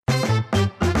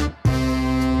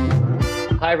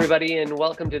Hi, everybody, and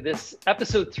welcome to this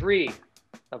episode 3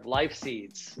 of Life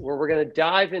Seeds, where we're going to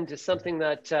dive into something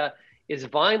that is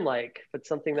vine-like, but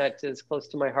something that is close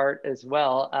to my heart as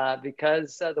well,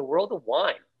 because the world of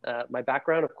wine. My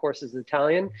background, of course, is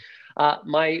Italian.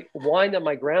 My wine that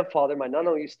my grandfather, my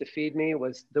nonno, used to feed me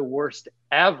was the worst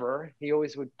ever. He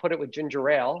always would put it with ginger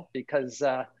ale because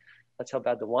that's how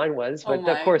bad the wine was. But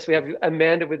of course, we have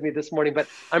Amanda with me this morning. But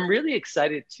I'm really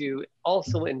excited to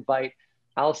also invite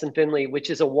Allison Finley, which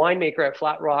is a winemaker at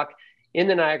Flat Rock in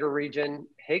the Niagara region.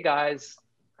 Hey guys,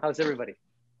 how's everybody?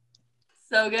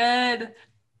 So good.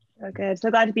 So good. So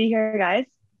glad to be here, guys.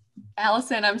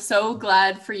 Allison, I'm so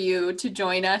glad for you to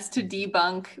join us to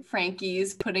debunk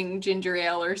Frankie's putting ginger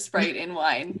ale or Sprite in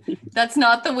wine. That's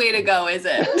not the way to go, is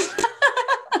it?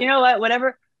 You know what?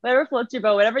 Whatever floats your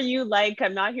boat, whatever you like.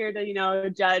 I'm not here to,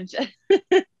 judge.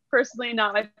 Personally,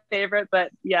 not my favorite,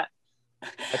 but yeah.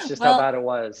 That's just how bad it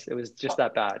was. It was just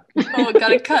that bad. Oh,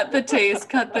 gotta cut the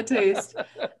taste.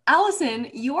 Allison,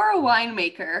 you are a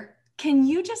winemaker. Can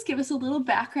you just give us a little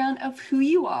background of who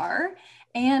you are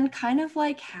and kind of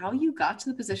like how you got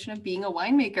to the position of being a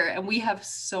winemaker? And we have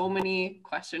so many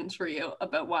questions for you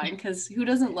about wine, because who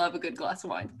doesn't love a good glass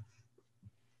of wine?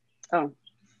 Oh,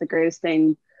 the greatest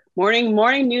thing. Morning,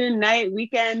 noon, night,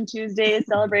 weekend, Tuesday,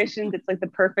 celebrations. It's like the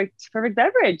perfect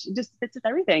beverage. It just fits with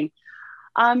everything.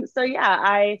 So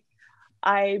yeah,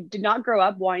 I did not grow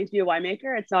up wanting to be a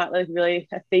winemaker. It's not like really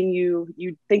a thing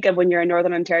you think of when you're a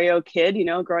Northern Ontario kid,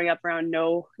 growing up around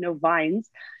no vines.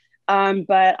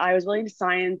 But I was really into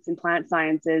science and plant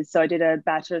sciences. So I did a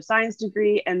Bachelor of Science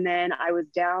degree. And then I was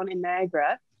down in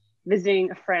Niagara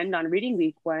visiting a friend on reading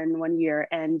week one year,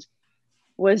 and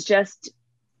was just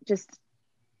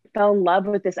fell in love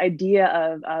with this idea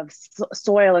of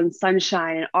soil and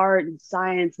sunshine and art and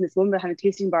science. And this woman behind a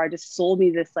tasting bar just sold me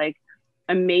this like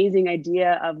amazing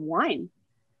idea of wine.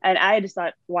 And I just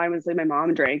thought wine was like my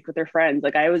mom drank with her friends.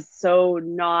 Like I was so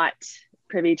not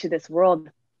privy to this world.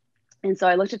 And so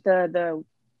I looked at the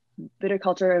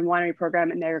viticulture and winery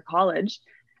program at Niagara College,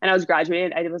 and I was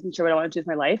graduating. I wasn't sure what I wanted to do with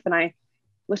my life. And I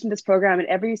listened to this program, and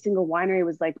every single winery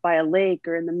was like by a lake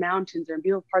or in the mountains or in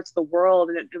beautiful parts of the world.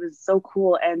 And it was so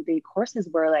cool. And the courses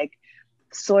were like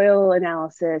soil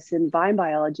analysis and vine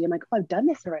biology. I'm like, oh, I've done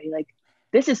this already. Like,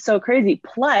 this is so crazy.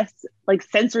 Plus like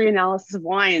sensory analysis of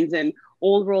wines and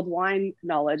old world wine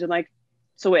knowledge. I'm like,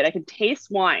 so wait, I can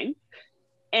taste wine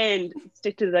and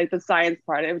stick to like the science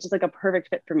part. It was just like a perfect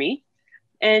fit for me.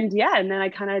 And yeah, and then I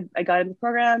got into the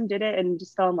program, did it, and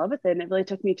just fell in love with it. And it really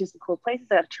took me to some cool places.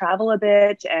 I got to travel a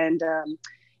bit and,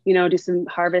 do some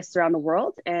harvests around the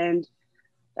world. And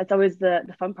that's always the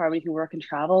fun part when you can work and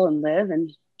travel and live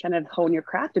and kind of hone your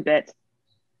craft a bit.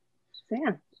 So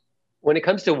yeah. When it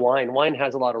comes to wine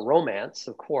has a lot of romance,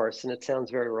 of course, and it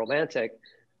sounds very romantic,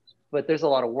 but there's a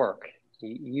lot of work.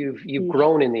 You've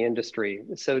grown in the industry.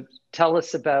 So tell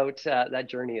us about that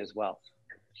journey as well.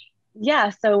 Yeah,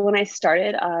 so when I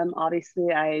started,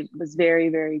 obviously I was very,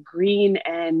 very green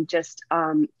and just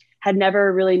had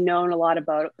never really known a lot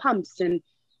about pumps and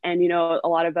a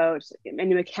lot about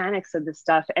any mechanics of this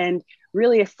stuff. And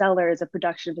really a cellar is a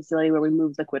production facility where we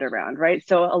move liquid around, right?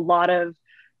 So a lot of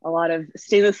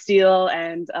stainless steel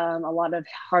and a lot of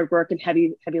hard work and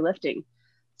heavy lifting.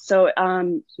 So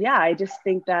I just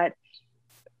think that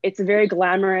it's a very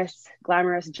glamorous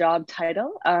job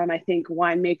title. I think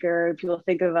winemaker, people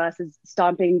think of us as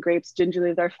stomping grapes gingerly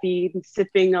with our feet and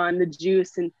sipping on the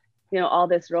juice and, all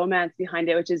this romance behind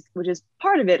it, which is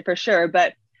part of it for sure.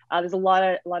 But there's a lot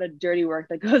of dirty work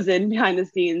that goes in behind the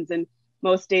scenes, and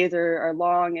most days are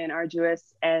long and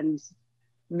arduous and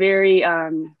very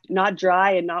not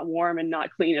dry and not warm and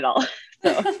not clean at all.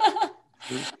 So.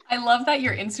 I love that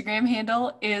your Instagram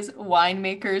handle is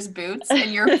Winemaker's Boots,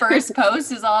 and your first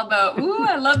post is all about, ooh,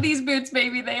 I love these boots,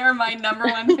 baby. They are my number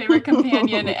one favorite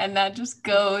companion. And that just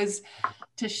goes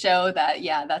to show that,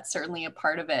 yeah, that's certainly a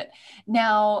part of it.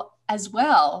 Now, as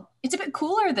well, it's a bit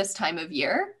cooler this time of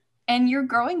year, and you're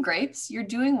growing grapes, you're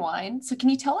doing wine. So can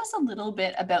you tell us a little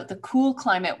bit about the cool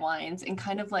climate wines and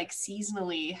kind of like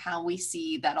seasonally how we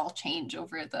see that all change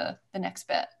over the next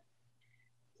bit?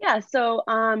 Yeah, so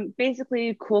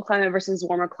basically cool climate versus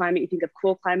warmer climate. You think of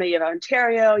cool climate, you have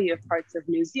Ontario, you have parts of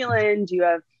New Zealand, you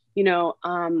have,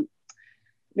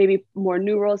 maybe more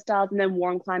New World styles, and then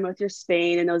warm climate with your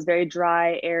Spain and those very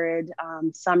dry, arid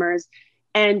summers.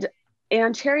 And in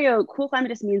Ontario, cool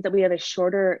climate just means that we have a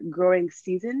shorter growing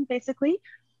season, basically.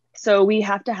 So we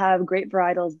have to have grape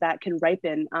varietals that can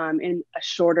ripen in a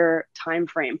shorter time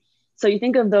frame. So you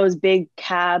think of those big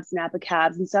cabs, Napa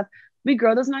cabs and stuff. We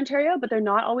grow those in Ontario, but they're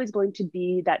not always going to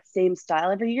be that same style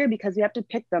every year because we have to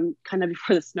pick them kind of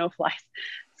before the snow flies.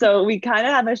 So we kind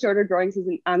of have a shorter growing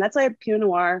season. That's why Pinot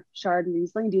Noir, Chard, and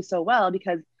Riesling do so well,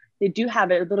 because they do have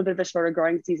a little bit of a shorter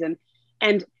growing season.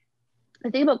 And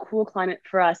the thing about cool climate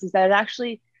for us is that it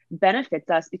actually benefits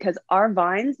us because our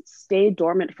vines stay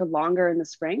dormant for longer in the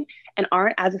spring and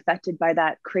aren't as affected by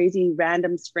that crazy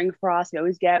random spring frost we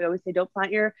always get. We always say don't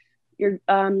plant your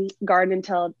garden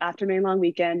until after May long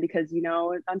weekend, because you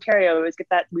know Ontario always get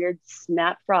that weird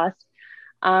snap frost,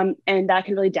 and that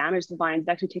can really damage the vines,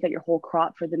 actually take out your whole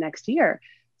crop for the next year.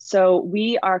 So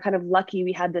we are kind of lucky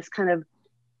we had this kind of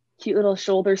cute little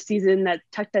shoulder season that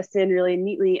tucked us in really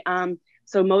neatly.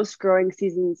 So most growing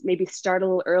seasons maybe start a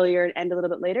little earlier and end a little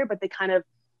bit later, but they kind of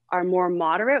are more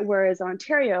moderate. Whereas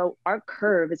Ontario, our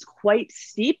curve is quite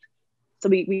steep. So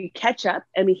we catch up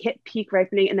and we hit peak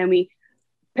ripening, and then we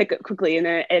pick it quickly, and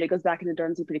then it goes back into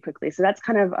dormancy pretty quickly. So that's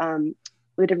kind of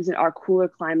the difference in our cooler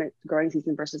climate growing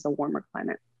season versus a warmer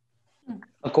climate.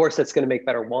 Of course, that's going to make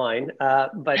better wine.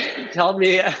 But tell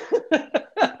me, it's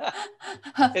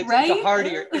right? a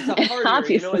hardier,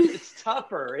 you know, it's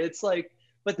tougher. It's like,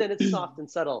 but then it's soft and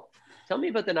subtle. Tell me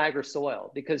about the Niagara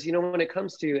soil, because, you know, when it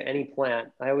comes to any plant,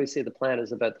 I always say the plant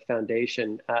is about the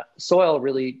foundation. Soil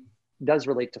really does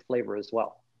relate to flavor as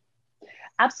well.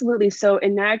 Absolutely. So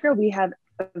in Niagara, we have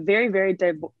a very, very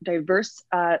diverse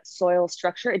soil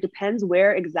structure. It depends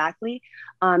where exactly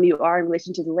you are in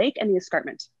relation to the lake and the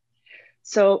escarpment.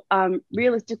 So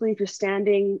realistically, if you're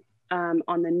standing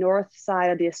on the north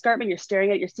side of the escarpment, you're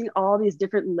seeing all these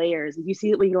different layers. You see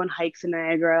it when you go on hikes in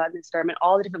Niagara and the escarpment,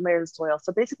 all the different layers of soil.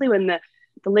 So basically when the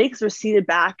lakes receded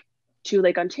back to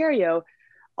Lake Ontario,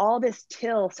 all this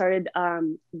till started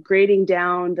grading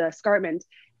down the escarpment,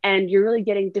 and you're really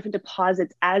getting different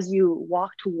deposits as you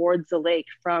walk towards the lake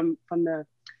from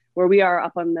where we are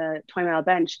up on the 20 Mile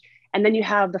Bench. And then you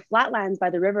have the flatlands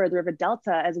by the river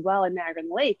delta as well in Niagara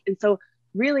Lake. And so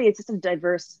really it's just a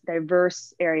diverse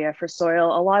area for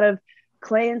soil. A lot of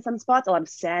clay in some spots, a lot of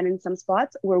sand in some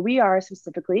spots. Where we are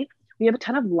specifically, we have a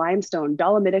ton of limestone,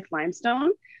 dolomitic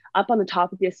limestone up on the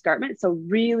top of the escarpment. So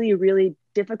really, really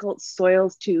difficult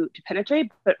soils to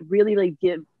penetrate, but really, really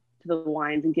give to the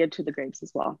wines and give to the grapes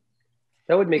as well.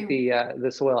 That would make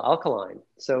the soil alkaline.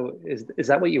 So is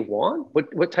that what you want?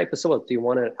 What type of soil? Do you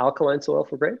want an alkaline soil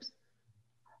for grapes?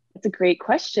 That's a great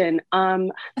question.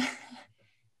 You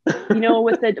know,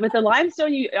 with the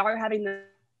limestone, you are having the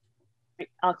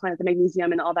alkaline, the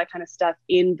magnesium and all that kind of stuff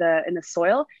in the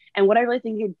soil. And what I really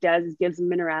think it does is gives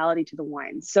minerality to the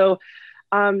wine. So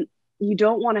you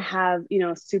don't want to have, you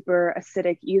know, super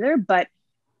acidic either, but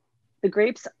the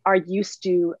grapes are used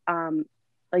to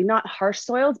like not harsh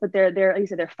soils, but they're like you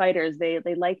said, they're fighters. They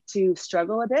like to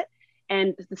struggle a bit,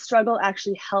 and the struggle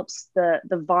actually helps the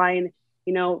vine,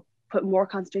 you know, put more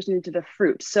concentration into the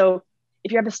fruit. So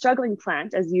if you have a struggling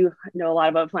plant, as you know a lot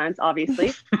about plants,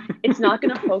 obviously, it's not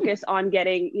going to focus on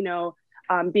getting, you know,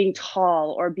 being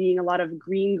tall or being a lot of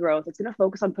green growth. It's going to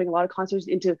focus on putting a lot of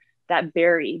concentration into that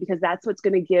berry, because that's what's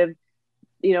going to give,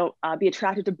 you know, be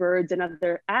attracted to birds and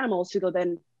other animals who go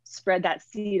then spread that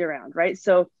seed around, right?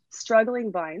 So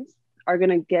struggling vines are going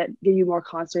to give you more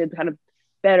concentrated, kind of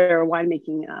better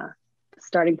winemaking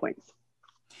starting points.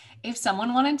 If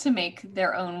someone wanted to make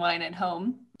their own wine at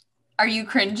home, are you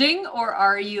cringing, or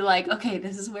are you like, okay,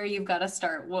 this is where you've got to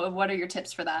start? What are your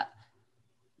tips for that?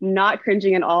 Not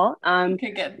cringing at all.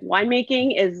 Okay, good.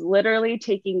 Winemaking is literally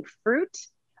taking fruit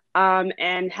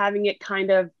and having it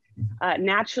kind of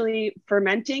naturally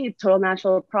fermenting. It's a total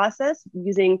natural process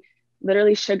using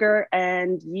literally sugar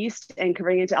and yeast and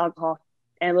converting it into alcohol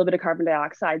and a little bit of carbon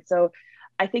dioxide. So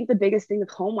I think the biggest thing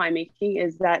with home winemaking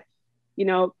is that, you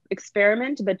know,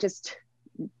 experiment, but just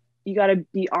you got to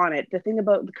be on it. The thing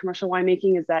about the commercial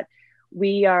winemaking is that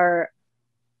we're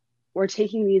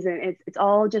taking these, and it's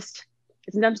all just,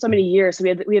 it's done for so many years.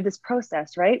 So we have this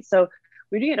process, right? So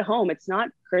we're doing it at home. It's not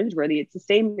cringeworthy. It's the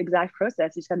same exact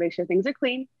process. You just got to make sure things are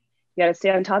clean. You got to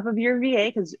stay on top of your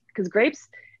VA, because grapes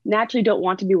naturally don't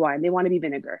want to be wine. They want to be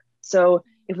vinegar. So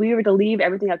if we were to leave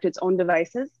everything up to its own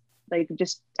devices, like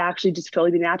just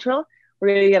totally be natural, we're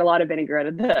going to get a lot of vinegar out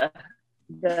of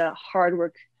the hard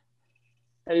work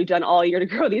that we've done all year to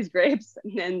grow these grapes,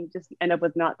 and then just end up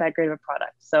with not that great of a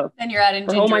product. So then you're adding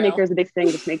for home winemakers, the big thing,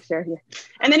 just make sure.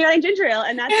 And then you're adding ginger ale,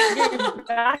 and that's you're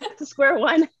back to square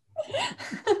one.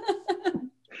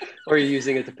 Or you're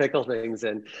using it to pickle things.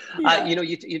 And you know,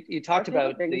 you talked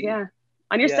about things,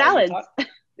 on your salads.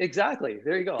 Exactly.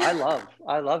 There you go. I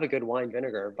love a good wine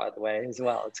vinegar, by the way, as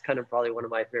well. It's kind of probably one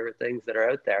of my favorite things that are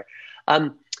out there.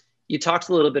 You talked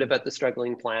a little bit about the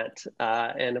struggling plant.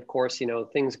 And of course, you know,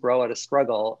 things grow out of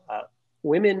struggle.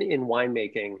 Women in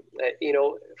winemaking, you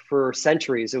know, for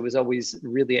centuries, it was always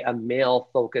really a male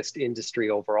focused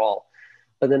industry overall.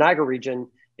 But in the Niagara region,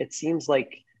 it seems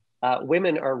like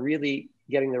women are really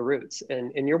getting their roots,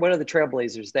 and you're one of the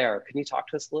trailblazers there. Can you talk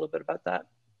to us a little bit about that?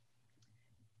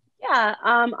 Yeah,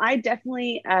 I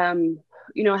definitely,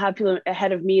 have people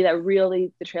ahead of me that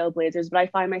really the trailblazers, but I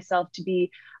find myself to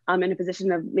be in a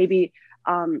position of maybe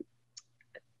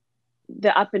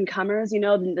the up and comers,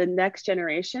 the next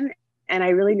generation. And I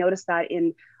really noticed that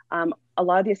in a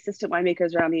lot of the assistant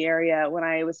winemakers around the area, when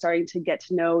I was starting to get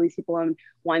to know these people on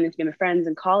wine and became friends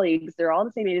and colleagues, they're all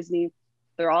the same age as me.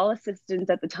 They're all assistants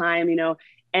at the time,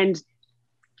 and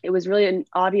it was really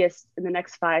obvious in the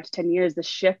next 5 to 10 years, the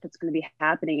shift that's going to be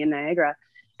happening in Niagara.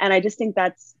 And I just think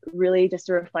that's really just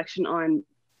a reflection on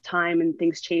time and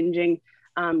things changing.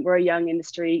 We're a young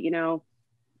industry,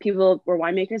 people were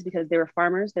winemakers because they were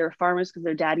farmers. They were farmers because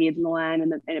their dad gave them the land,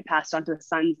 and it passed on to the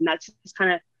sons. And that's just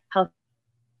kind of how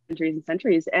centuries and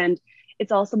centuries. And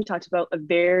it's also, we talked about, a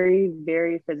very,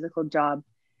 very physical job.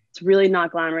 It's really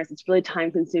not glamorous. It's really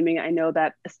time consuming. I know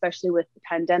that especially with the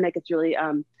pandemic, it's really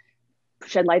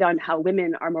shed light on how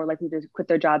women are more likely to quit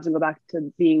their jobs and go back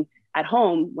to being at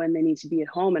home when they need to be at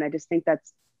home. And I just think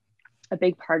that's a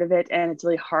big part of it. And it's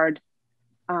really hard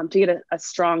to get a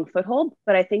strong foothold.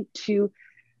 But I think too,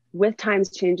 with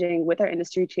times changing, with our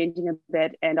industry changing a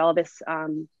bit, and all this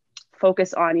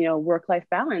focus on, work-life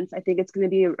balance, I think it's going to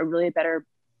be a really better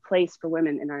place for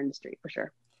women in our industry, for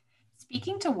sure.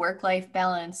 Speaking to work-life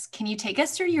balance, can you take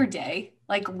us through your day?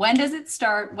 Like, when does it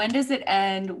start? When does it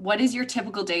end? What does your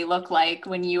typical day look like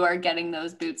when you are getting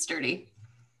those boots dirty?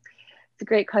 It's a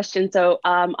great question. So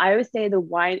I always say the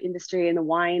wine industry and the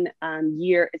wine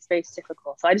year is very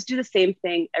cyclical. So I just do the same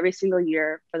thing every single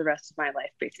year for the rest of my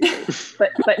life, basically.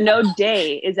 but no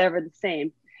day is ever the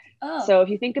same. Oh. So if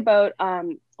you think about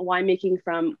winemaking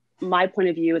from my point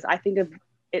of view, is I think of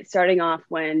it starting off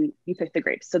when you pick the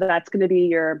grapes. So that's going to be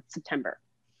your September.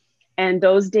 And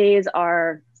those days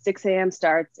are 6 a.m.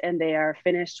 starts, and they are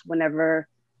finished whenever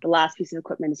the last piece of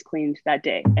equipment is cleaned that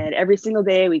day. And every single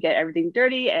day we get everything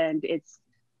dirty, and it's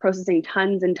processing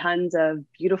tons and tons of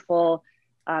beautiful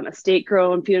estate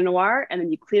grown Pinot Noir. And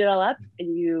then you clean it all up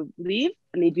and you leave,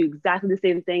 and they do exactly the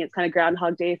same thing. It's kind of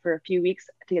Groundhog Day for a few weeks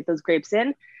to get those grapes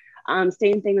in.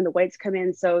 Same thing when the whites come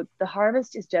in. So the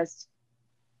harvest is just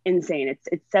insane.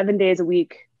 It's 7 days a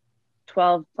week,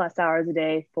 12 plus hours a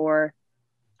day for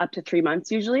up to 3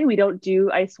 months. Usually we don't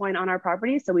do ice wine on our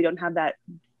property, so we don't have that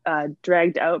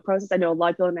dragged out process. I know a lot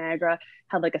of people in Niagara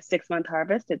have like a 6-month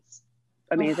harvest. It's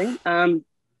amazing.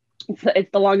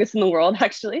 It's the longest in the world,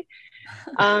 actually.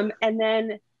 And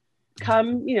then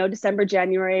come, December,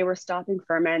 January, we're stopping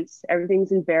ferments.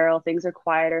 Everything's in barrel. Things are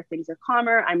quieter. Things are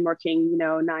calmer. I'm working,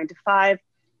 9 to 5.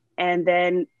 And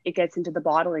then it gets into the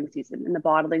bottling season. And the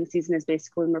bottling season is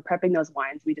basically when we're prepping those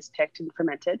wines we just picked and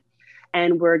fermented.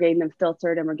 And we're getting them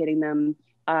filtered, and we're getting them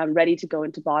ready to go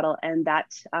into bottle. And that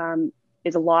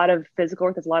is a lot of physical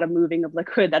work. There's a lot of moving of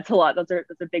liquid. That's a lot. Those are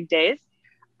big days.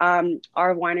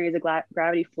 Our winery is a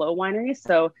gravity flow winery.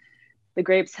 So the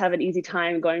grapes have an easy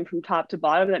time going from top to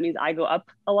bottom. That means I go up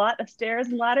a lot of stairs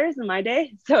and ladders in my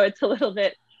day. So it's a little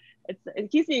bit, it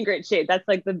keeps me in great shape. That's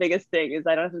like the biggest thing, is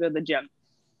I don't have to go to the gym.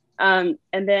 And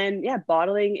then,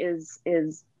 bottling is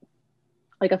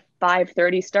like a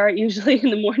 5:30 start. Usually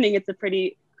in the morning, it's a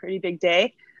pretty big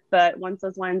day. But once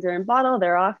those wines are in bottle,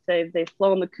 they're off. They've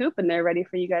flown the coop, and they're ready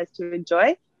for you guys to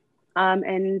enjoy.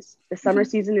 And the summer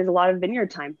season is a lot of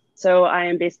vineyard time. So I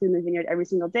am basically in the vineyard every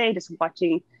single day, just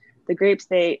watching the grapes.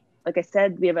 Like I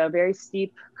said, we have a very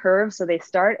steep curve. So they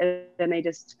start, and then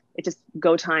it's just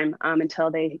go time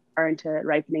until they are into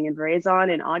ripening and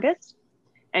veraison in August.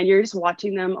 And you're just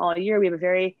watching them all year. We have a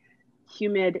very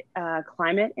humid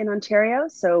climate in Ontario.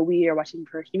 So we are watching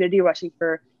for humidity, we're watching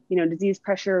for, disease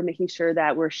pressure, making sure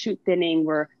that we're shoot thinning,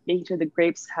 we're making sure the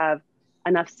grapes have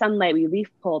enough sunlight, we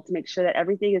leaf pull to make sure that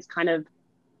everything is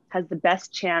has the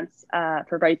best chance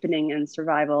for ripening and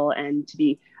survival, and to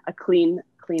be a clean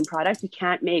product. You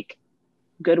can't make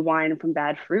good wine from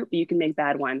bad fruit, but you can make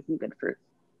bad wine from good fruit.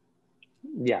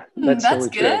 Yeah, that's totally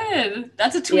good. True.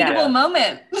 That's a tweetable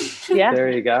moment. Yeah. There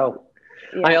you go.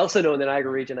 Yeah. I also know in the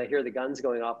Niagara region, I hear the guns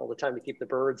going off all the time to keep the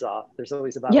birds off. There's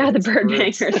always about the bird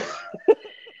bangers.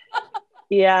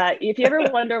 Yeah, if you ever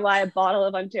wonder why a bottle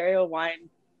of Ontario wine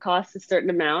costs a certain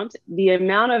amount, the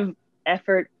amount of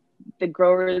effort the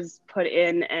growers put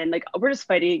in, and like we're just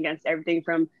fighting against everything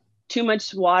from too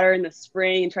much water in the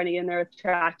spring and trying to get in there with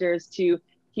tractors, to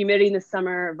humidity in the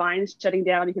summer, vines shutting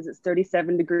down because it's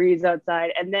 37 degrees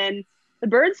outside, and then the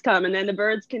birds come, and then the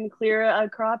birds can clear a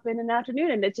crop in an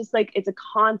afternoon. And it's just like, it's a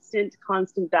constant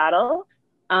battle.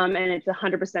 And it's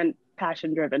 100%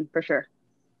 passion driven, for sure.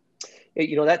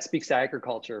 that speaks to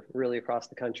agriculture really across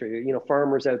the country.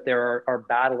 Farmers out there are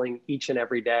battling each and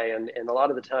every day. And a lot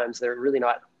of the times they're really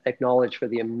not acknowledged for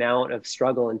the amount of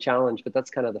struggle and challenge, but that's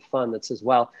kind of the fun that's as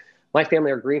well. My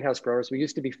family are greenhouse growers. We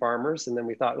used to be farmers, and then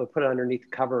we thought we'll put it underneath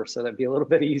cover so that'd be a little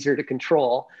bit easier to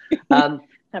control. Have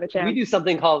a chance. We do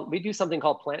something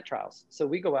called plant trials. So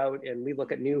we go out and we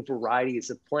look at new varieties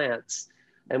of plants,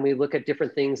 and we look at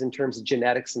different things in terms of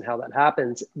genetics and how that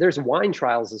happens. There's wine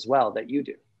trials as well that you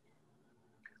do.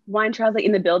 Wine trials, like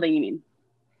in the building, you mean?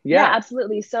 Yeah,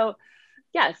 absolutely. So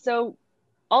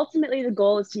ultimately the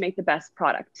goal is to make the best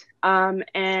product.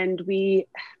 And we,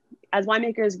 as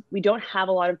winemakers, we don't have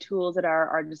a lot of tools at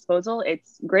our disposal.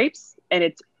 It's grapes and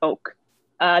it's oak.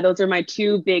 Those are my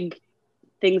two big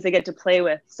things I get to play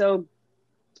with. So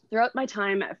throughout my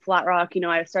time at Flat Rock,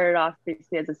 I started off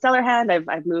basically as a cellar hand.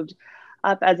 I've moved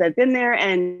up as I've been there,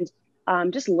 and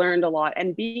just learned a lot.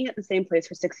 And being at the same place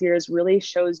for 6 years really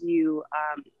shows you,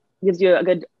 gives you a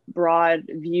good broad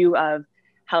view of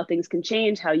how things can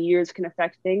change, how years can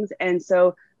affect things. And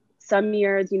so some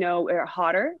years, are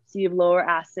hotter, so you have lower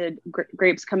acid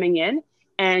grapes coming in,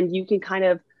 and you can kind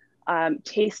of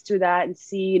taste through that and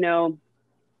see,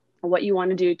 what you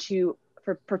want to do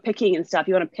for picking and stuff.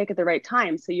 You want to pick at the right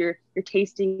time. So you're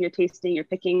tasting, you're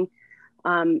picking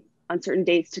on certain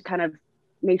dates to kind of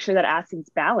make sure that acid's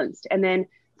balanced. And then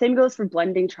same goes for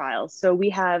blending trials. So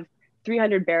we have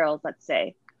 300 barrels, let's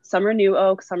say. Some are new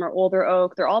oak, some are older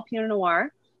oak. They're all Pinot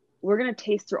Noir. We're going to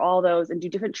taste through all those and do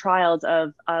different trials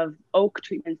of oak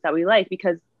treatments that we like,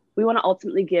 because we want to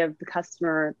ultimately give the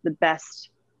customer the best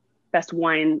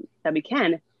wine that we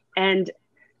can. And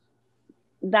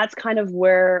that's kind of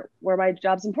where my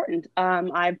job's important.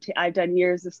 I've done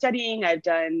years of studying. I've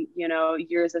done,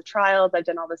 years of trials. I've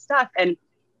done all this stuff. And,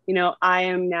 I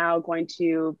am now going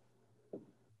to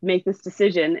make this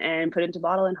decision and put it into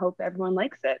bottle and hope everyone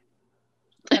likes it.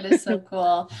 That is so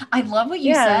cool. I love what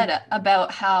you said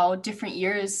about how different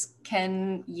years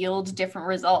can yield different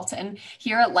results. And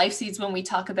here at Life Seeds, when we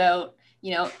talk about,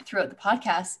 throughout the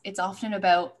podcast, it's often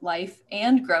about life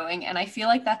and growing. And I feel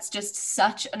like that's just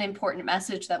such an important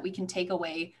message that we can take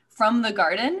away from the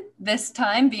garden, this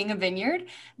time being a vineyard,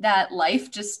 that life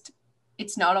just,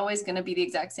 it's not always going to be the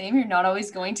exact same. You're not always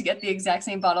going to get the exact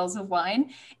same bottles of wine.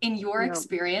 In your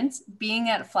experience, being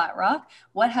at Flat Rock,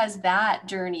 what has that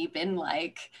journey been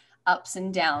like? Ups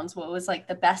and downs? What was like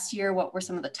the best year? What were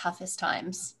some of the toughest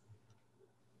times?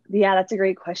 Yeah, that's a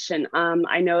great question.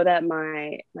 I know that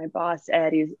my boss,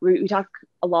 Ed, we talk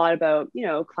a lot about,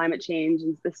 climate change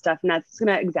and this stuff, and that's going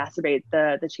to exacerbate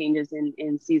the changes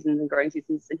in seasons and growing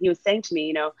seasons. And he was saying to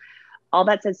me, all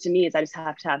that says to me is I just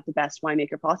have to have the best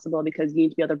winemaker possible, because you need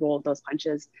to be able to roll with those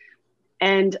punches.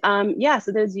 And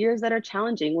so there's years that are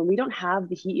challenging when we don't have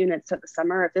the heat units at the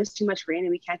summer. If there's too much rain and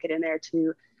we can't get in there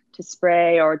to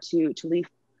spray or to leaf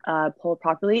pull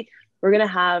properly, we're going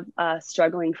to have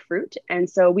struggling fruit. And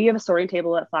so we have a sorting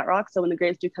table at Flat Rock. So when the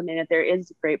grapes do come in, if there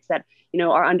is grapes that,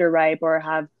 are underripe or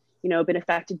have, been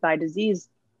affected by disease,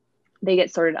 they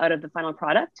get sorted out of the final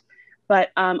product.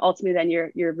 But ultimately, then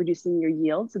you're reducing your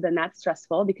yield. So then that's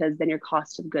stressful, because then your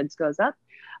cost of goods goes up.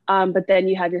 But then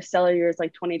you have your stellar years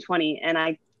like 2020. And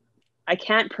I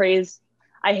can't praise,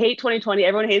 I hate 2020.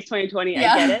 Everyone hates 2020.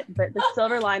 Yeah. I get it. But the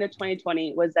silver line of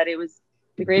 2020 was that it was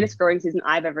the greatest growing season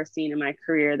I've ever seen in my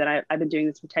career. That I've been doing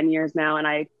this for 10 years now.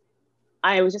 And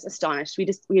I was just astonished. We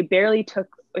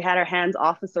had our hands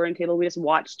off the sorting table. We just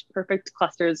watched perfect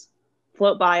clusters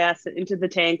float by us into the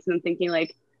tanks, and I'm thinking,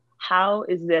 like, how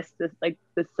is this like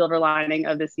the silver lining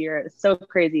of this year? It's so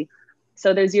crazy.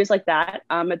 So there's years like that.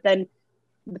 But then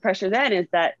the pressure then is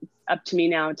that it's up to me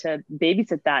now to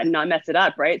babysit that and not mess it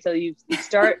up, right? So you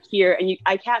start here, and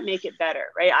I can't make it better,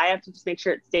 right? I have to just make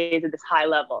sure it stays at this high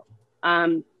level.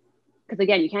 Because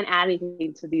again, you can't add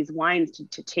anything to these wines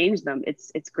to change them.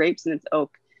 It's grapes and it's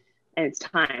oak and it's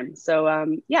time. So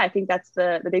I think that's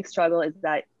the big struggle, is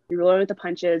that you're rolling with the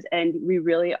punches, and we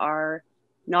really are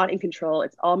not in control.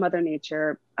 It's all Mother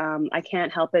Nature. I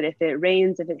can't help it if it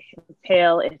rains, if it's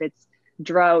hail, if it's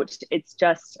drought. It's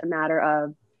just a matter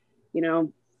of,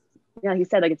 like you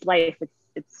said, like it's life.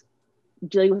 It's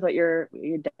dealing with what you're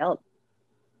dealt.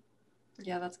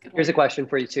 Yeah, that's good. Here's a question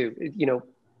for you too.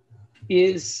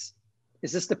 Is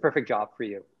this the perfect job for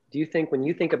you? Do you think, when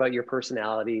you think about your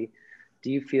personality,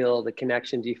 do you feel the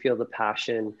connection? Do you feel the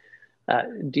passion?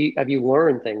 Have you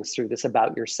learned things through this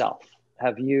about yourself?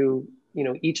 Have you,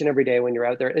 each and every day when you're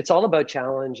out there, it's all about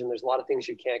challenge, and there's a lot of things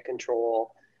you can't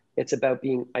control. It's about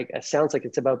being, it sounds like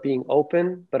it's about being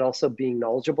open, but also being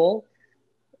knowledgeable.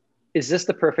 Is this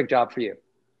the perfect job for you?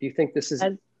 Do you think this is,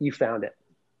 you found it?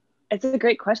 It's a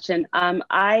great question.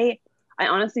 I I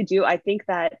honestly do. I think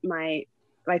that my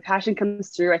passion comes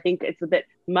through. I think it's a bit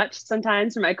much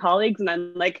sometimes for my colleagues, and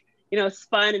I'm like,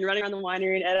 spun and running around the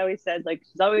winery. And Ed always says, like,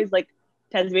 she's always like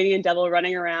Tasmanian devil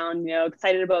running around,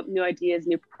 excited about new ideas,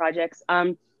 new projects.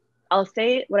 I'll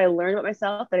say what I learned about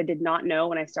myself that I did not know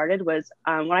when I started was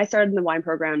when I started in the wine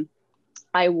program,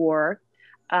 I wore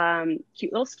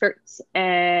cute little skirts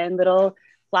and little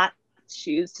flat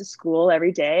shoes to school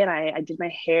every day. And I did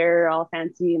my hair all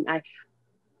fancy, and I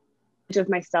of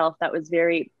myself that was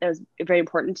very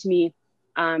important to me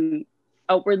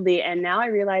outwardly. And now I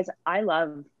realize I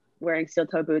love wearing steel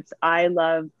toe boots. I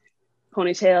love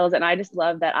ponytails, and I just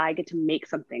love that I get to make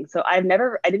something. So I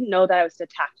didn't know that I was a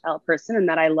tactile person, and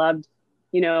that I loved,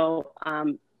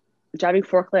 driving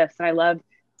forklifts, and I loved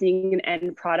seeing an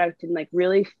end product and like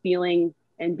really feeling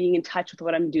and being in touch with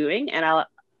what I'm doing. And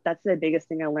that's the biggest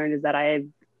thing I learned, is that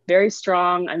I'm very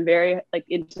strong. I'm very like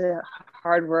into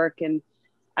hard work, and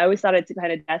I always thought I'd sit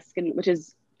behind a desk, and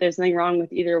there's nothing wrong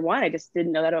with either one. I just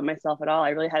didn't know that about myself at all. I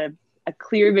really had a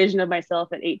clear vision of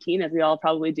myself at 18, as we all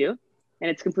probably do. And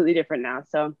it's completely different now.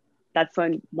 So that's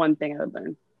one thing I would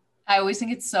learn. I always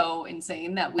think it's so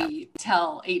insane that we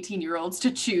tell 18-year-olds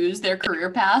to choose their career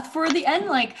path for the end.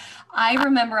 Like, I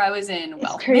remember I was in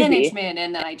wealth management,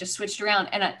 and then I just switched around,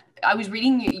 and I was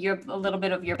reading a little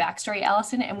bit of your backstory,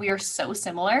 Allison, and we are so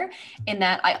similar in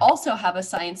that I also have a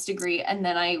science degree. And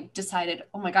then I decided,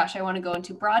 oh my gosh, I want to go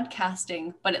into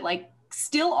broadcasting, but it like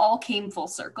still all came full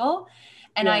circle.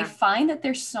 And I find that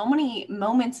there's so many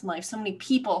moments in life, so many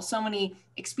people, so many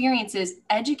experiences.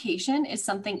 Education is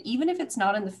something, even if it's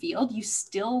not in the field, you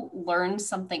still learn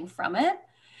something from it.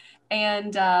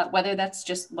 And whether that's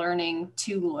just learning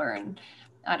to learn,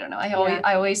 I don't know.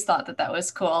 I always thought that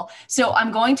was cool. So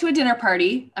I'm going to a dinner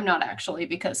party. I'm not actually,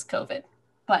 because COVID,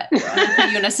 but I'll put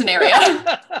you in a scenario.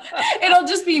 It'll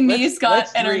just be me, Scott,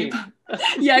 and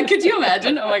yeah. Could you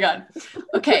imagine? Oh my God.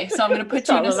 Okay. So I'm going to put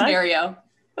you in a scenario.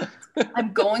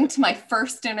 I'm going to my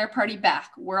first dinner party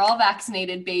back. We're all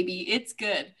vaccinated, baby. It's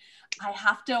good. I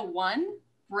have to, 1,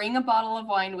 bring a bottle of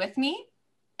wine with me,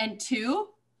 and 2,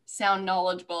 sound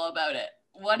knowledgeable about it.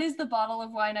 What is the bottle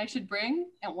of wine I should bring,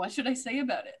 and what should I say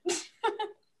about it?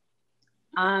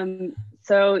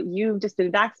 So you've just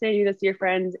been vaccinated, you just see your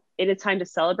friends. It is time to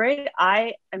celebrate.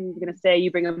 I am going to say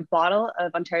you bring a bottle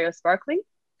of Ontario Sparkling,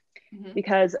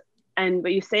 because, and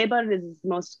what you say about it is the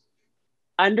most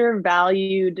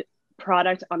undervalued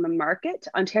product on the market.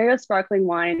 Ontario Sparkling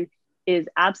wine is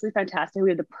absolutely fantastic.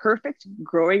 We have the perfect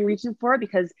growing region for it,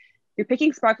 because you're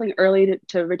picking sparkling early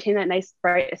to retain that nice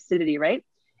bright acidity, right?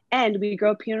 And we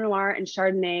grow Pinot Noir and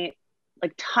Chardonnay,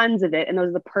 like tons of it. And those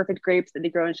are the perfect grapes that they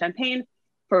grow in Champagne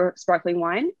for sparkling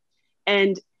wine.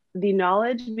 And the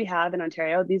knowledge we have in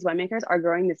Ontario, these winemakers are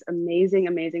growing this amazing,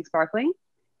 amazing sparkling,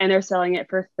 and they're selling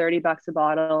it for $30 a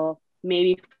bottle,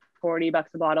 maybe $40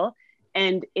 a bottle.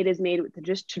 And it is made with the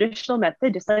just traditional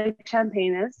method, just like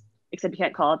champagne is, except you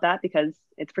can't call it that because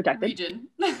it's protected.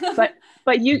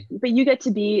 but you get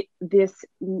to be this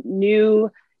new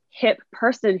hip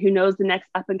person who knows the next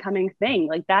up and coming thing.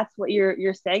 Like, that's what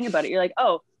you're saying about it. You're like,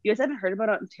 oh, you guys haven't heard about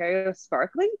Ontario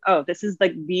Sparkling? Oh, this is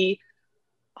like the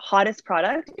hottest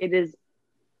product. It is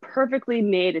perfectly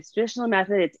made. It's traditional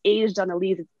method. It's aged on the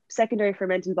lees. It's secondary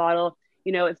fermented bottle.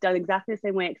 It's done exactly the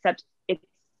same way, except it's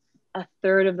a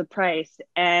third of the price,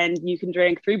 and you can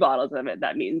drink 3 bottles of it.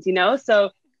 That means, so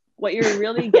what you're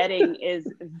really getting is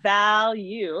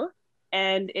value,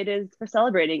 and it is for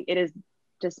celebrating. It is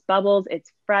just bubbles. It's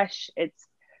fresh.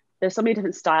 There's so many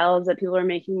different styles that people are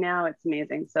making now. It's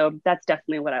amazing. So that's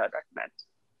definitely what I would recommend.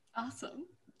 Awesome.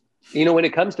 When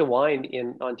it comes to wine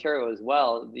in Ontario as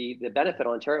well, the benefit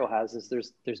Ontario has is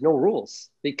there's no rules,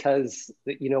 because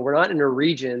we're not in a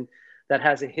region that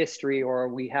has a history, or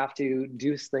we have to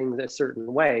do things a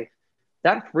certain way.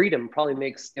 That freedom probably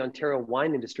makes the Ontario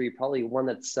wine industry probably one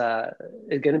that's going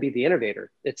to be the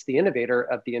innovator. It's the innovator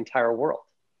of the entire world.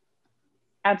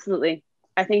 Absolutely.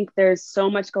 I think there's so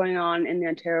much going on in the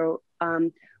Ontario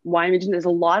wine region. There's a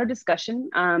lot of discussion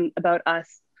about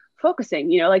us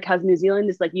focusing, like how New Zealand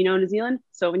is like, New Zealand,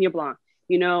 Sauvignon Blanc,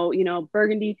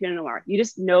 Burgundy, Pinot Noir. You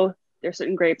just know there's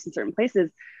certain grapes in certain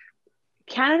places.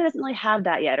 Canada doesn't really have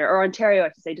that yet, or Ontario, I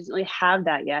should say, doesn't really have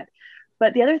that yet.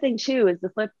 But the other thing too is the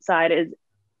flip side is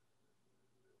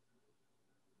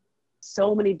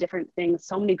so many different things,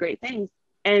 so many great things.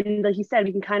 And like you said,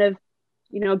 we can kind of,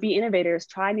 be innovators,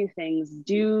 try new things,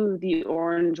 do the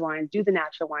orange wines, do the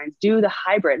natural wines, do the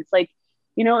hybrids. Like,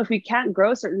 if we can't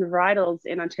grow certain varietals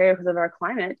in Ontario because of our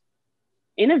climate,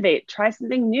 innovate, try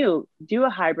something new, do a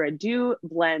hybrid, do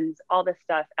blends, all this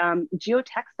stuff.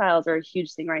 Geotextiles are a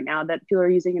huge thing right now that people are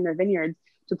using in their vineyards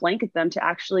to blanket them, to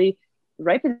actually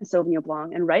ripen Sauvignon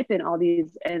Blanc and ripen all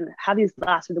these and have these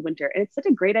last through the winter. And it's such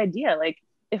a great idea. Like,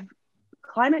 if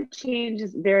climate change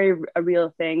is a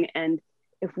real thing, and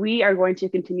if we are going to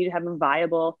continue to have a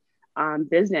viable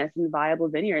business and viable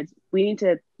vineyards, we need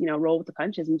to, roll with the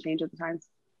punches and change with the times.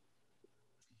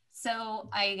 So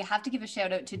I have to give a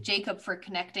shout out to Jacob for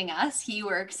connecting us. He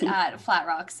works at Flat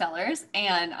Rock Cellars,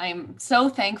 and I'm so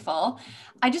thankful.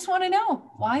 I just want to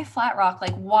know, why Flat Rock?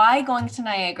 Like, why going to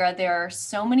Niagara? There are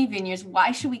so many vineyards.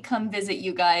 Why should we come visit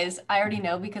you guys? I already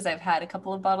know because I've had a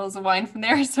couple of bottles of wine from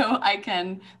there, so I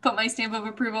can put my stamp of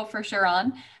approval for sure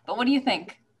on. But what do you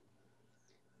think?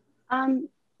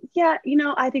 Yeah,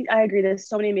 I think I agree. There's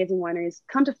so many amazing wineries.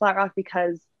 Come to Flat Rock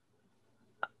because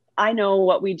I know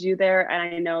what we do there,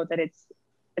 and I know that it's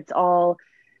all,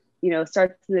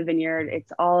 starts in the vineyard.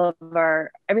 It's all of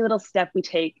every little step we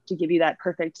take to give you that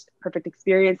perfect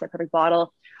experience, that perfect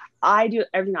bottle. I do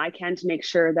everything I can to make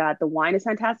sure that the wine is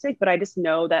fantastic, but I just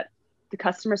know that the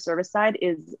customer service side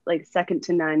is like second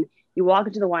to none. You walk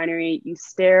into the winery, you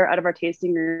stare out of our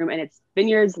tasting room, and it's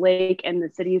vineyards, lake, and the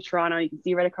city of Toronto. You can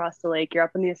see right across the lake. You're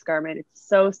up in the escarpment. It's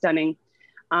so stunning.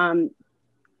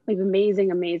 We have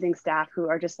amazing staff who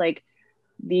are just like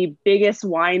the biggest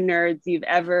wine nerds you've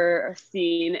ever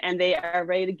seen, and they are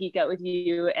ready to geek out with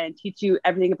you and teach you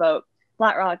everything about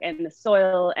Flat Rock and the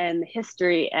soil and the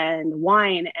history and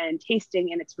wine and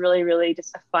tasting. And it's really, really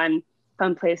just a fun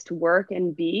place to work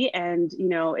and be. And,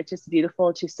 it's just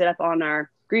beautiful to sit up on our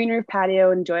green roof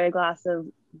patio, enjoy a glass of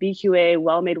BQA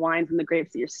well-made wine from the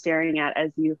grapes that you're staring at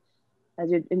as you're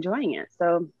enjoying it.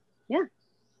 So yeah.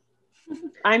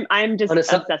 I'm just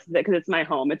obsessed with it because it's my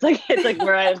home. It's like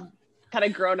where I've kind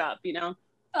of grown up,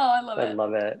 Oh, I love it.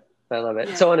 I love it.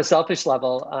 Yeah. So on a selfish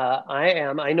level,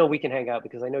 I know we can hang out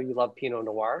because I know you love Pinot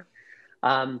Noir.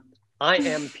 I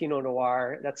am Pinot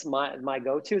Noir. That's my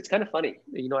go-to. It's kind of funny.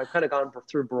 I've kind of gone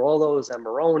through Barolos,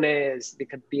 Amarones, it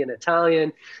could be an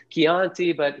Italian,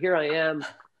 Chianti, but here I am.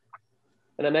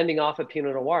 And I'm ending off with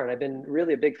Pinot Noir. And I've been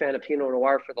really a big fan of Pinot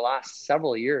Noir for the last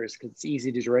several years because it's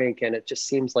easy to drink and it just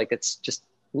seems like it's just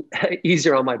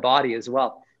easier on my body as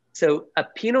well. So a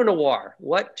Pinot Noir,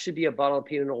 what should be a bottle of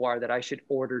Pinot Noir that I should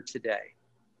order today?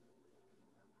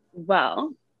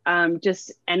 Well,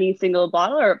 just any single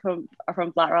bottle or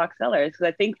from Flat Rock Cellars. Because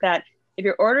I think that if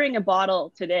you're ordering a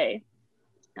bottle today,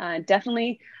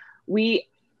 definitely we've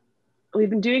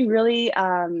been doing really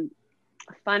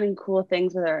fun and cool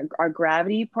things with our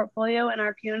Gravity portfolio and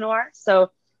our Pinot Noir.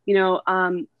 So,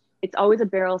 it's always a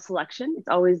barrel selection. It's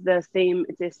always the same.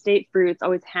 It's estate fruit. It's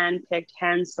always hand-picked,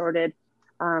 hand-sorted,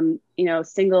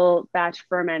 single batch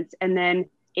ferments, and then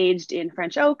aged in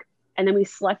French oak. And then we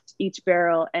select each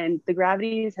barrel, and the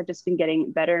Gravities have just been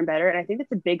getting better and better. And I think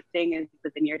that's a big thing is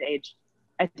the vineyard age.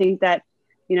 I think that,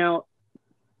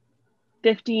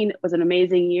 15 was an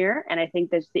amazing year. And I think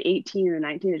that the 18 and the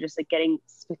 19 are just like getting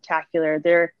spectacular.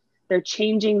 They're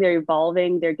changing, they're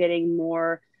evolving, they're getting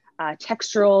more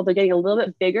textural, they're getting a little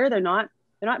bit bigger. They're not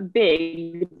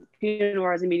big. Pinot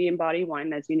Noir is a medium body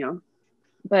wine, as you know.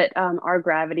 But our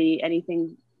Gravity, any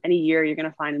year, you're going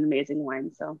to find an amazing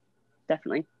wine. So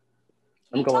definitely.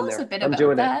 I'm going there. Tell us a bit I'm about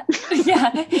doing that. it.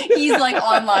 Yeah, he's like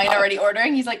online already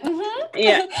ordering. He's like,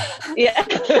 Yeah.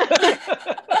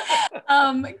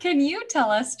 Can you tell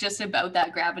us just about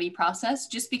that Gravity process?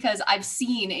 Just because I've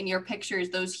seen in your pictures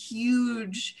those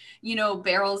huge,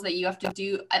 barrels that you have to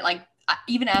do.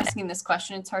 Even asking this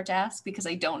question, it's hard to ask because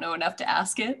I don't know enough to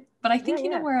ask it. But I think you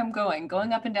know where I'm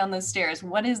going up and down those stairs.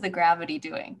 What is the Gravity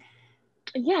doing?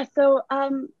 Yeah, so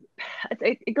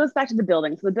it goes back to the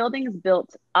building. So the building is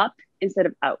built up instead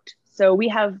of out. So we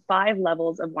have 5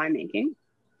 levels of winemaking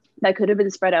that could have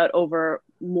been spread out over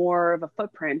more of a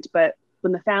footprint. But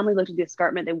when the family looked at the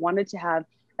escarpment, they wanted to have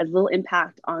as little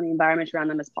impact on the environment around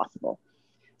them as possible.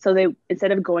 So they,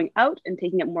 instead of going out and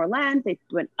taking up more land, they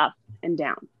went up and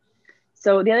down.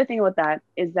 So the other thing about that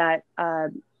is that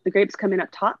the grapes come in up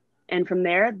top, and from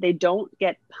there, they don't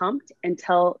get pumped,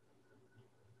 the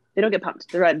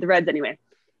reds anyway.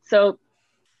 So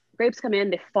grapes come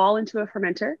in, they fall into a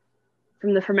fermenter.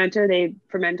 From the fermenter, they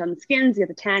ferment on the skins, get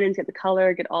the tannins, get the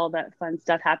color, get all that fun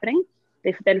stuff happening.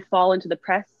 They then fall into the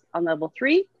press on level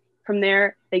 3. From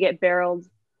there, they get barreled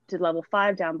to level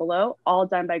 5 down below, all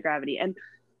done by Gravity. And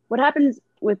what happens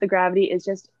with the Gravity is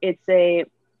just, it's a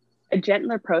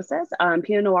gentler process.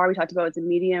 Pinot Noir, we talked about, it's a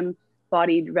medium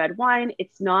bodied red wine.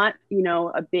 It's not,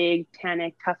 a big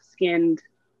tannic, tough skinned,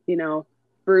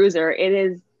 bruiser. It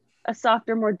is a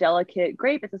softer, more delicate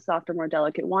grape. It's a softer, more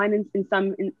delicate wine in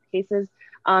some cases.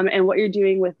 And what you're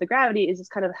doing with the Gravity is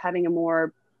just kind of having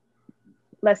a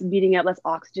less beating out, less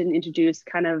oxygen introduced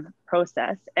kind of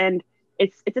process. And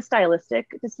it's a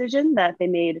stylistic decision that they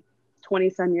made 20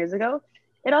 some years ago.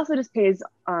 It also just pays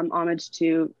homage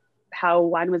to how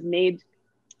wine was made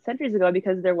centuries ago,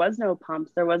 because there was no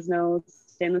pumps, there was no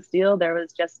stainless steel, there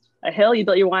was just a hill you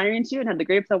built your winery into and had the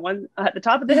grapes on one at the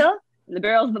top of the hill and the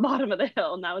barrels at the bottom of the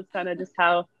hill, and that was kind of just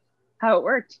how it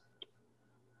worked.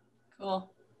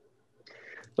 Cool.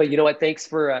 But you know what? Thanks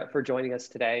for joining us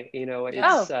today. You know,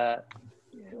 it's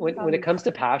when it comes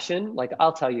to passion, like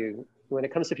I'll tell you, when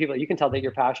it comes to people, you can tell that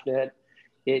you're passionate.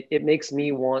 It makes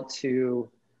me want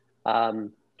to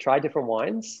try different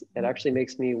wines. It actually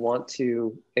makes me want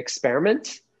to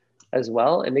experiment as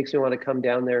well. It makes me want to come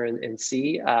down there and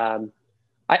see.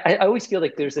 I always feel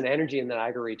like there's an energy in the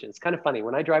Niagara region. It's kind of funny.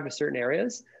 When I drive to certain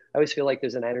areas, I always feel like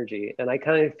there's an energy, and I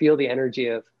kind of feel the energy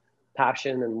of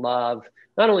passion and love,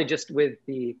 not only just with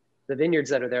the vineyards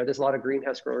that are there. There's a lot of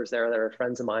greenhouse growers there that are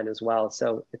friends of mine as well.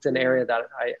 So it's an area that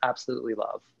I absolutely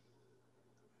love.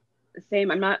 Same.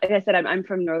 I'm not, like I said, I'm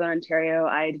from Northern Ontario.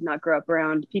 I did not grow up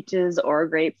around peaches or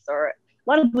grapes or a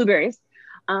lot of blueberries.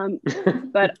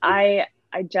 But I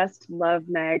just love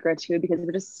Niagara too, because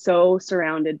we're just so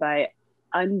surrounded by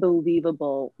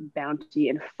unbelievable bounty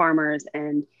and farmers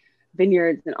and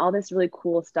vineyards and all this really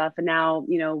cool stuff. And now,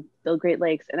 you know, the Great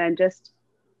Lakes. And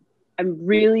I'm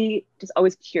really just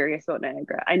always curious about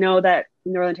Niagara. I know that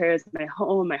Northern Ontario is my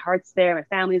home, my heart's there, my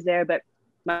family's there, but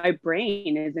my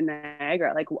brain is in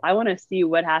Niagara. Like, I want to see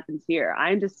what happens here.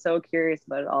 I'm just so curious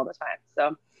about it all the time.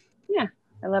 So yeah,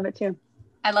 I love it too.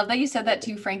 I love that you said that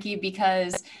too, Frankie,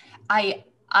 because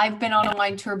I've been on a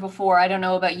wine tour before. I don't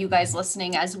know about you guys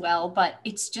listening as well, but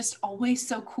it's just always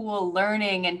so cool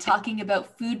learning and talking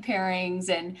about food pairings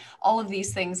and all of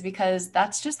these things, because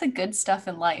that's just the good stuff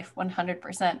in life,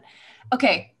 100%.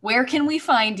 Okay, where can we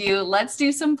find you? Let's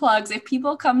do some plugs. If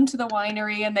people come to the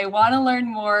winery and they want to learn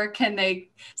more, can they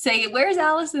say, where's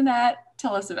Allison at?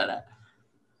 Tell us about it.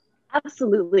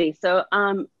 Absolutely. So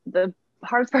the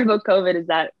hardest part about COVID is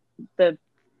that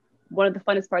one of the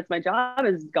funnest parts of my job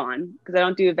is gone, because I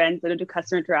don't do events, I don't do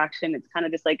customer interaction. It's kind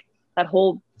of just like that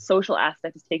whole social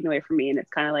aspect is taken away from me. And it's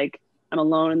kind of like I'm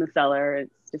alone in the cellar.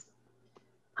 It's just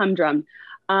humdrum.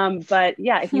 But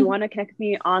yeah, if you want to connect with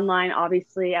me online,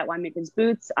 obviously at Winemaker's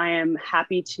Boots, I am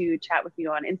happy to chat with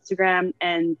you on Instagram.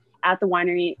 And at the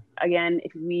winery, again,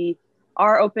 if we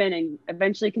are open and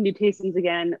eventually can do tastings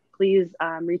again, please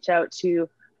reach out to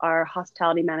our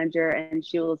hospitality manager, and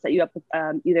she will set you up with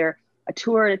either a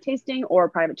tour and a tasting or a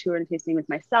private tour and a tasting with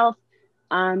myself.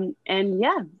 And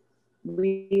yeah,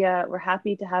 we're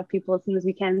happy to have people as soon as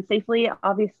we can safely,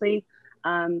 obviously.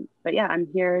 But yeah, I'm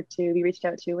here to be reached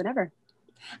out to whenever.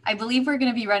 I believe we're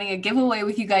going to be running a giveaway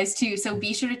with you guys too. So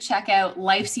be sure to check out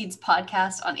Life Seeds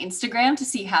Podcast on Instagram to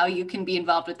see how you can be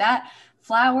involved with that.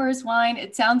 Flowers, wine,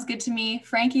 it sounds good to me.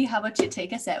 Frankie, how about you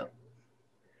take us out?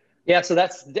 Yeah, so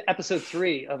that's episode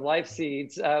 3 of Life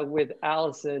Seeds with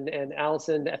Allison. And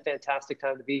Allison, a fantastic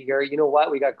time to be here. You know what?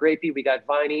 We got grapey, we got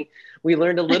viney. We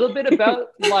learned a little bit about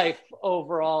life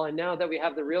overall. And now that we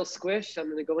have the real squish, I'm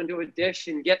going to go into a dish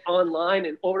and get online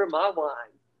and order my wine.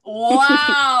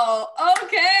 Wow.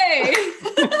 Okay.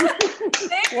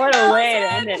 What a way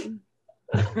to end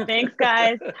it. Thanks,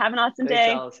 guys. Have an awesome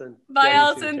day. Allison. Bye, Yeah,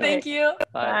 Allison. Thank you.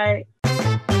 Bye.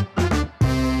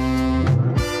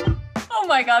 Oh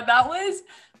my God, that was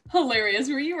hilarious.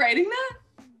 Were you writing that?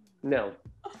 No.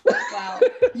 Wow.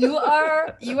 You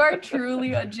are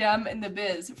truly a gem in the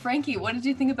biz. Frankie, what did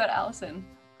you think about Allison?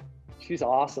 She's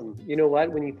awesome. You know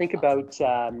what? When you think about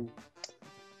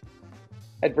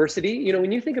adversity, you know,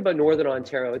 when you think about Northern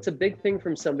Ontario, it's a big thing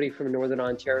from somebody from Northern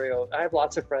Ontario. I have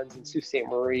lots of friends in Sault Ste.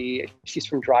 Marie. She's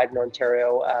from Dryden,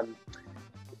 Ontario.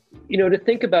 You know, to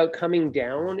think about coming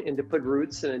down and to put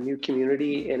roots in a new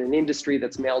community in an industry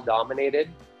that's male dominated,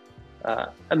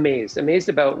 amazed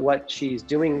about what she's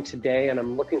doing today. And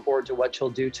I'm looking forward to what she'll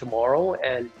do tomorrow.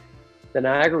 And the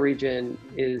Niagara region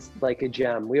is like a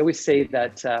gem. We always say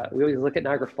that we always look at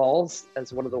Niagara Falls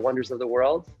as one of the wonders of the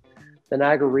world. The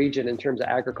Niagara region in terms of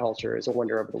agriculture is a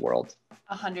wonder of the world.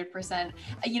 100%.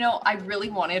 You know, I really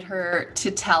wanted her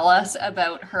to tell us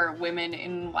about her women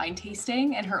in wine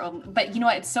tasting and her own, but you know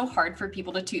what? It's so hard for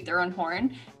people to toot their own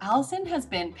horn. Allison has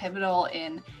been pivotal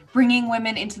in bringing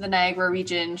women into the Niagara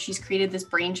region. She's created this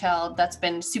brainchild that's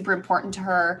been super important to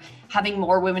her, having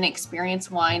more women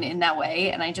experience wine in that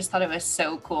way. And I just thought it was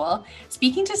so cool.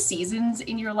 Speaking to seasons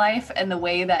in your life and the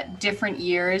way that different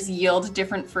years yield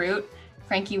different fruit,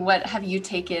 Frankie, what have you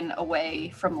taken away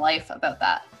from life about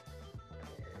that?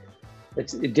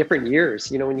 It's different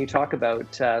years. You know, when you talk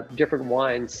about different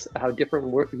wines, how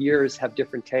different years have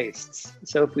different tastes.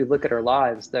 So if we look at our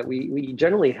lives, that we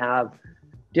generally have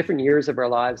different years of our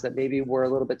lives that maybe were a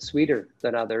little bit sweeter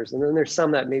than others. And then there's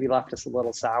some that maybe left us a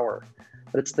little sour.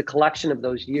 but it's the collection of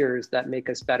those years that make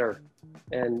us better.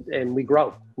 And we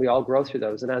grow. We all grow through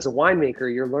those. And as a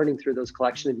winemaker, you're learning through those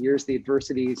collection of years, the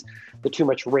adversities, the too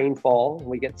much rainfall.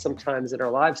 We get sometimes in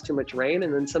our lives too much rain,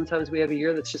 and then sometimes we have a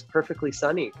year that's just perfectly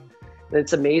sunny. And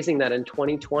it's amazing that in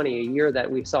 2020, a year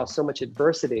that we saw so much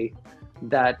adversity,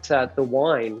 that the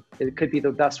wine, it could be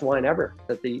the best wine ever,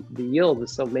 that the yield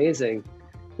was so amazing.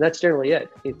 And that's generally it.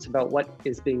 It's about what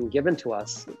is being given to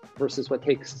us versus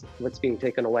what's being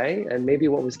taken away. And maybe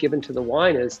what was given to the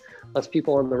wine is less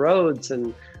people on the roads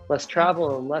and less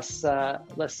travel and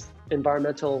less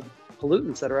environmental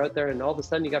pollutants that are out there. And all of a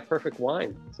sudden you got perfect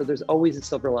wine. So there's always a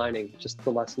silver lining, just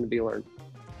the lesson to be learned.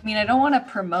 I mean, I don't want to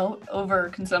promote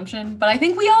overconsumption, but I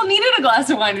think we all needed a glass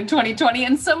of wine in 2020.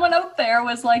 And someone out there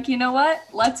was like, you know what?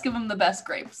 Let's give them the best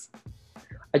grapes.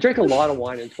 I drank a lot of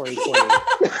wine in 2020.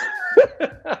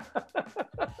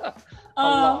 A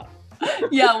lot.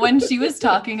 Yeah, when she was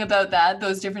talking about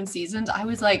those different seasons, I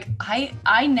was like,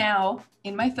 I now,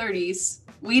 in my 30s,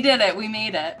 we did it, we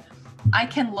made it. I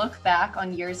can look back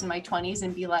on years in my 20s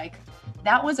and be like,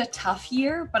 that was a tough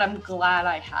year, but I'm glad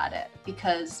I had it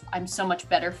because I'm so much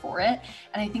better for it.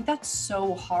 And I think that's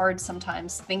so hard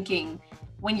sometimes, thinking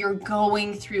when you're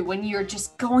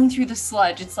just going through the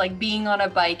sludge. It's like being on a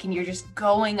bike and you're just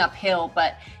going uphill,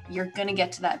 but you're going to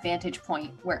get to that vantage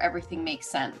point where everything makes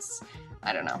sense.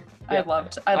 I don't know. Yeah.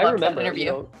 I loved that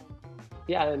interview.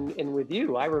 And with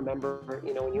you, I remember,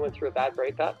 when you went through a bad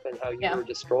breakup and how you were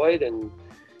destroyed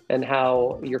and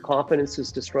how your confidence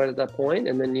was destroyed at that point.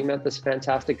 And then you met this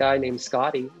fantastic guy named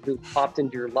Scotty who popped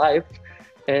into your life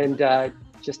and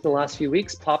just in the last few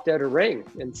weeks popped out a ring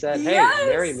and said, hey,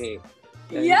 marry me.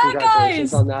 And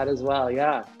congratulations on that as well.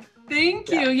 Yeah.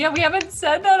 Thank you. Yeah, we haven't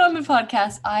said that on the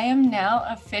podcast. I am now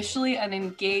officially an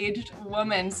engaged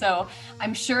woman. So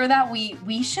I'm sure that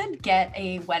we should get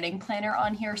a wedding planner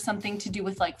on here, something to do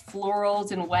with like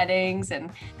florals and weddings. And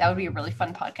that would be a really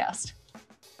fun podcast.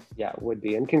 Yeah, it would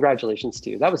be. And congratulations to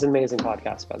you. That was an amazing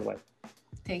podcast, by the way.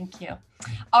 Thank you.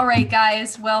 All right,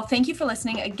 guys. Well, thank you for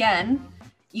listening again.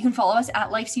 You can follow us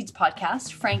at Life Seeds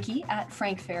Podcast, Frankie at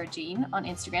Frank Faragine on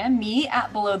Instagram, me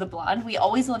at Below the Blonde. We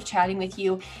always love chatting with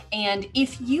you. And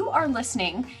if you are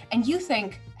listening and you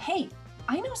think, hey,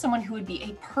 I know someone who would be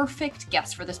a perfect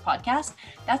guest for this podcast,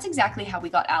 that's exactly how we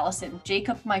got Allison.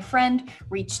 Jacob, my friend,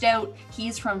 reached out.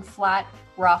 He's from Flat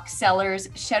Rock Cellars.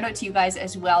 Shout out to you guys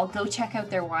as well. Go check out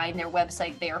their wine, their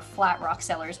website. They are Flat Rock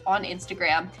Cellars on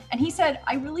Instagram. And he said,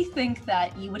 I really think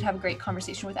that you would have a great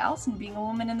conversation with Allison, being a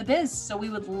woman in the biz. So we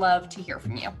would love to hear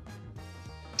from you.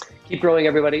 Keep growing,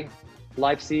 everybody.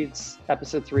 Life Seeds,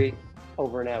 episode 3,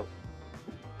 over and out.